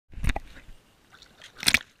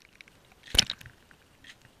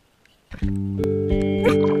Hi,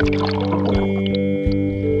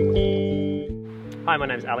 my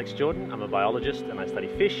name is Alex Jordan. I'm a biologist and I study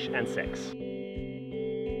fish and sex.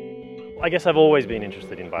 I guess I've always been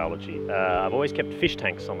interested in biology. I've always kept fish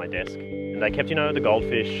tanks on my desk. And I kept, the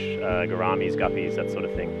goldfish, gouramis, guppies, that sort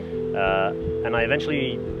of thing. And I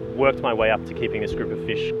eventually worked my way up to keeping this group of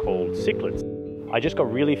fish called cichlids. I just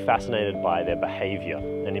got really fascinated by their behaviour,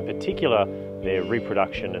 and in particular, their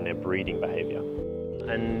reproduction and their breeding behaviour.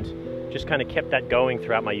 And just kind of kept that going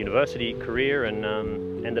throughout my university career and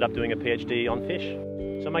ended up doing a PhD on fish.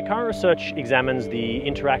 So my current research examines the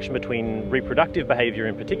interaction between reproductive behaviour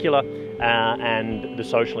in particular and the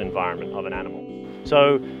social environment of an animal.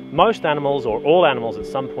 So most animals, or all animals at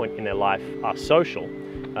some point in their life, are social,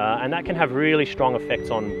 and that can have really strong effects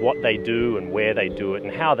on what they do and where they do it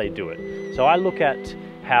and how they do it. So I look at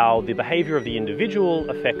how the behaviour of the individual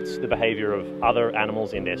affects the behaviour of other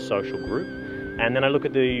animals in their social group. And then I look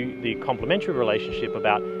at the complementary relationship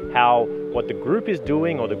about how what the group is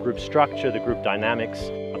doing, or the group structure, the group dynamics,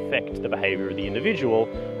 affect the behaviour of the individual,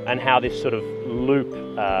 and how this sort of loop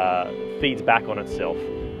feeds back on itself.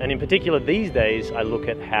 And in particular these days I look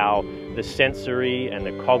at how the sensory and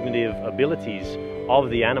the cognitive abilities of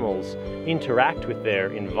the animals interact with their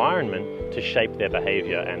environment to shape their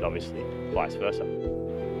behaviour, and obviously vice versa.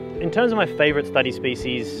 In terms of my favourite study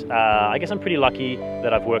species, I guess I'm pretty lucky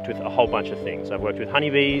that I've worked with a whole bunch of things. I've worked with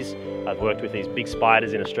honeybees, I've worked with these big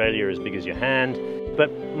spiders in Australia as big as your hand.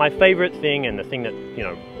 But my favourite thing, and the thing that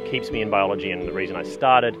keeps me in biology and the reason I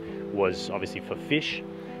started, was obviously for fish.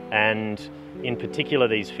 And in particular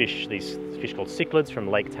these fish called cichlids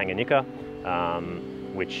from Lake Tanganyika,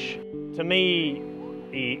 which to me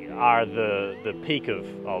are the peak of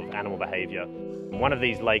animal behaviour. One of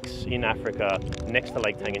these lakes in Africa next to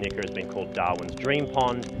Lake Tanganyika has been called Darwin's Dream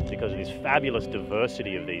Pond because of this fabulous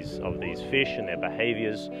diversity of these fish and their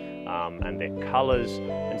behaviours and their colours.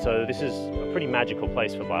 And so this is a pretty magical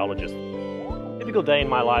place for biologists. A typical day in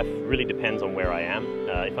my life really depends on where I am.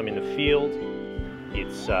 If I'm in the field,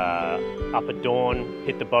 it's up at dawn,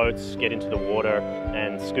 hit the boats, get into the water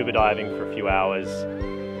and scuba diving for a few hours,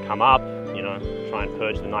 come up, try and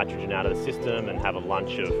purge the nitrogen out of the system and have a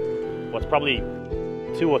lunch of what's probably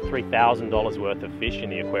 $2,000 or $3,000 worth of fish in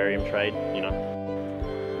the aquarium trade.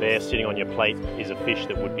 There sitting on your plate is a fish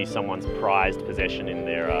that would be someone's prized possession in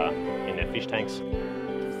their fish tanks.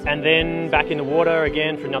 And then back in the water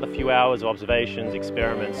again for another few hours of observations,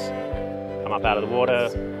 experiments, come up out of the water,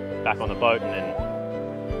 back on the boat, and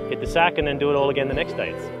then hit the sack and then do it all again the next day.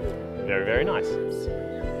 It's very, very nice.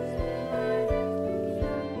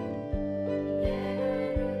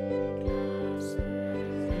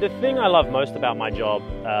 The thing I love most about my job,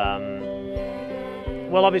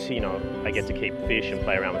 well obviously I get to keep fish and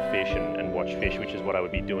play around with fish and watch fish, which is what I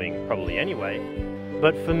would be doing probably anyway.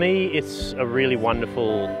 But for me it's a really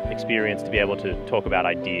wonderful experience to be able to talk about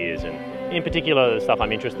ideas, and in particular the stuff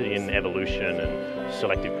I'm interested in, evolution and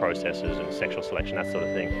selective processes and sexual selection, that sort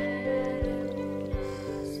of thing.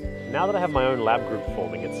 Now that I have my own lab group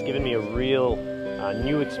forming, it's given me a real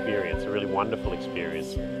new experience, a really wonderful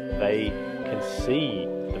experience. They can see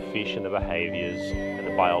the fish and the behaviours and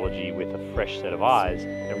the biology with a fresh set of eyes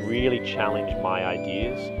and really challenge my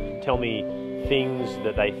ideas, tell me things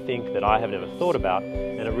that they think that I have never thought about,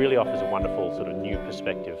 and it really offers a wonderful sort of new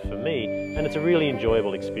perspective for me, and it's a really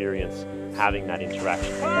enjoyable experience having that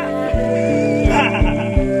interaction.